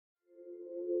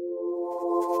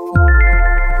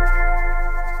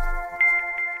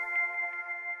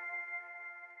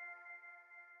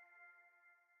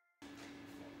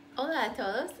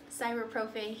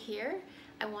Profe here.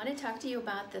 I want to talk to you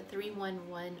about the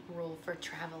 3-1-1 rule for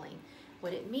traveling.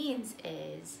 What it means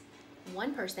is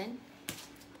one person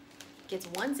gets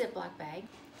one Ziploc bag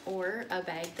or a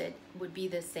bag that would be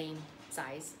the same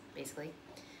size, basically,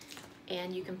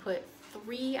 and you can put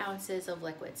 3 ounces of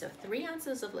liquid. So 3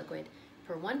 ounces of liquid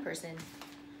per one person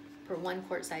per 1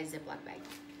 quart size Ziploc bag.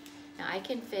 Now I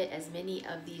can fit as many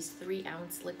of these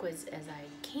 3-ounce liquids as I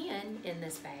can in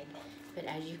this bag, but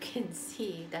as you can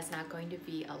see, that's not going to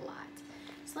be a lot.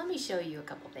 So let me show you a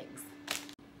couple things.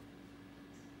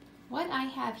 What I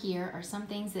have here are some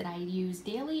things that I use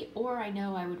daily or I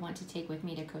know I would want to take with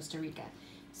me to Costa Rica.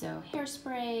 So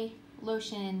hairspray,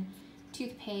 lotion,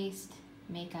 toothpaste,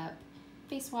 makeup,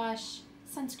 face wash,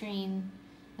 sunscreen,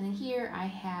 and then here I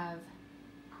have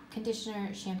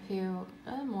conditioner, shampoo,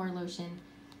 more lotion,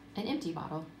 an empty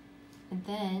bottle, and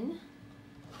then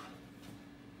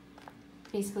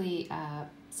basically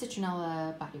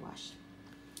citronella body wash.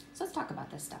 So let's talk about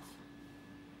this stuff.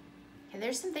 Okay,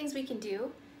 there's some things we can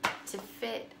do to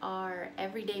fit our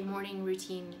everyday morning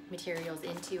routine materials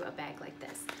into a bag like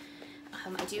this.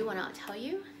 I do want to tell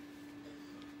you,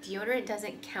 deodorant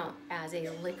doesn't count as a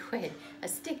liquid, a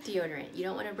stick deodorant. You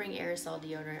don't want to bring aerosol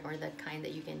deodorant or the kind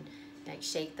that you can like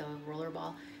shake the roller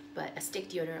ball, but a stick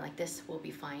deodorant like this will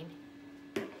be fine.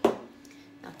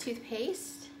 Now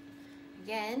toothpaste,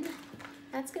 again,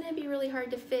 that's going to be really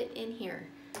hard to fit in here.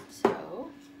 So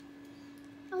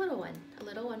a little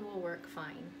one will work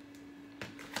fine.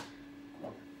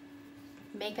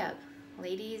 Makeup.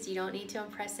 Ladies, you don't need to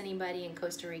impress anybody in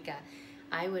Costa Rica.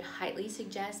 I would highly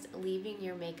suggest leaving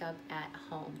your makeup at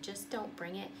home. Just don't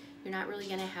bring it. You're not really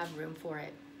going to have room for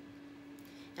it.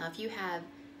 Now, if you have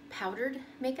powdered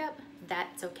makeup,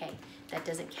 that's okay. That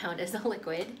doesn't count as a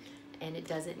liquid, and it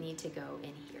doesn't need to go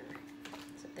in here.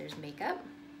 So there's makeup.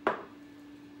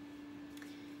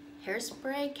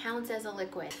 Hairspray counts as a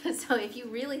liquid. So if you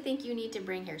really think you need to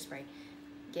bring hairspray,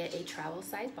 get a travel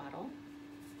size bottle.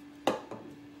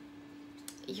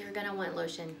 You're gonna want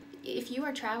lotion. If you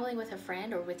are traveling with a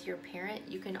friend or with your parent,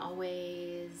 you can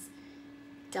always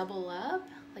double up.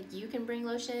 Like you can bring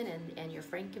lotion and your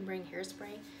friend can bring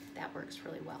hairspray. That works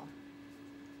really well.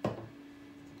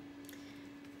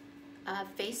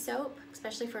 Face soap,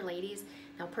 especially for ladies.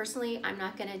 Now personally, I'm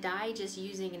not gonna die just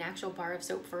using an actual bar of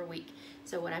soap for a week.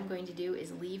 So what I'm going to do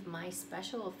is leave my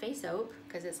special face soap,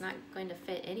 because it's not going to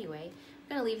fit anyway. I'm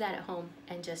gonna leave that at home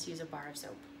and just use a bar of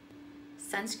soap.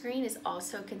 Sunscreen is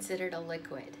also considered a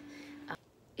liquid.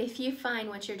 If you find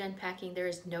once you're done packing there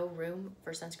is no room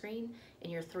for sunscreen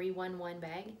in your 3-1-1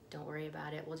 bag, don't worry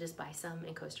about it. We'll just buy some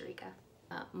in Costa Rica.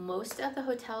 Most of the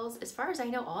hotels, as far as I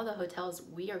know, all the hotels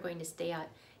we are going to stay at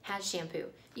has shampoo.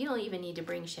 You don't even need to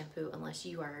bring shampoo unless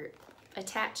you are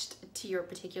attached to your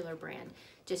particular brand.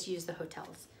 Just use the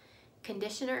hotels.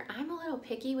 Conditioner, I'm a little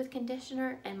picky with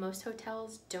conditioner and most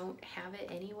hotels don't have it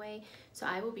anyway, so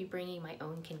I will be bringing my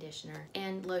own conditioner.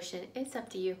 And lotion, it's up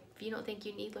to you. If you don't think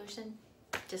you need lotion,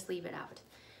 just leave it out.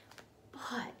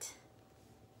 But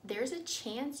there's a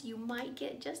chance you might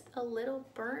get just a little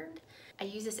burned. I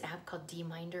use this app called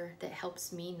DMinder that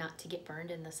helps me not to get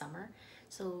burned in the summer.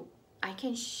 So I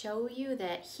can show you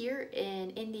that here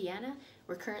in Indiana,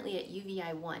 we're currently at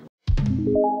UVI 1.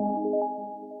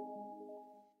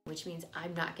 Which means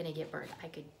I'm not gonna get burned. I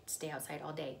could stay outside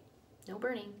all day, no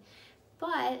burning.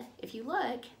 But if you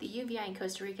look, the UVI in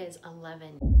Costa Rica is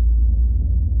 11.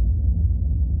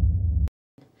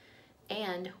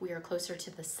 And we are closer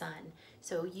to the sun,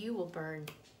 so you will burn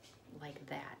like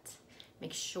that.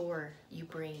 Make sure you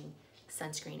bring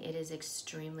sunscreen. It is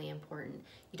extremely important.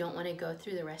 You don't wanna go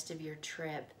through the rest of your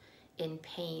trip in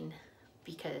pain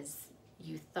because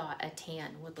you thought a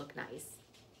tan would look nice.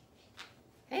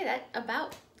 Hey, that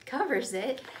about covers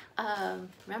it.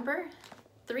 Remember,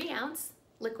 3-ounce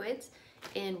liquids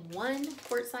in 1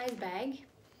 quart size bag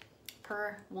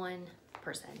per one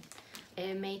person.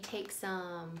 It may take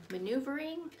some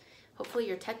maneuvering. Hopefully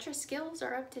your Tetris skills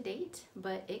are up to date,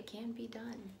 but it can be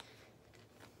done.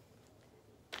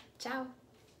 Ciao.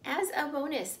 As a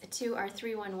bonus to our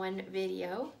 3-1-1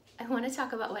 video, I want to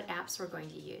talk about what apps we're going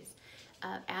to use.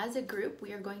 As a group,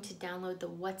 we are going to download the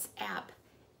WhatsApp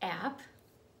app,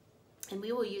 and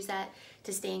we will use that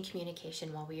to stay in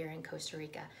communication while we are in Costa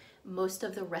Rica. Most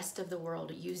of the rest of the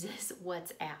world uses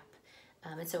WhatsApp,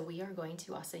 and so we are going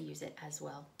to also use it as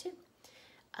well too.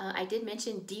 I did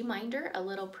mention DMinder a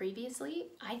little previously.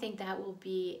 I think that will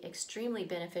be extremely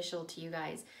beneficial to you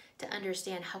guys to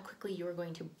understand how quickly you are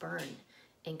going to burn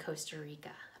in Costa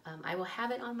Rica. I will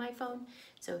have it on my phone,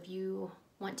 so if you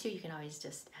want to, you can always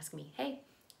just ask me, hey,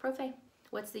 Profe,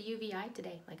 what's the UVI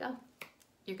today? Like, oh,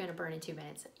 you're gonna burn in 2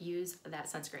 minutes. Use that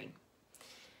sunscreen.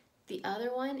 The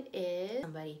other one is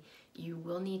somebody, you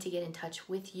will need to get in touch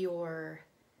with your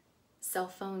cell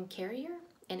phone carrier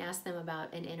and ask them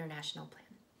about an international plan,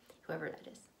 whoever that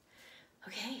is.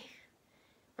 Okay,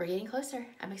 we're getting closer.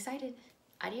 I'm excited.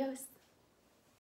 Adios.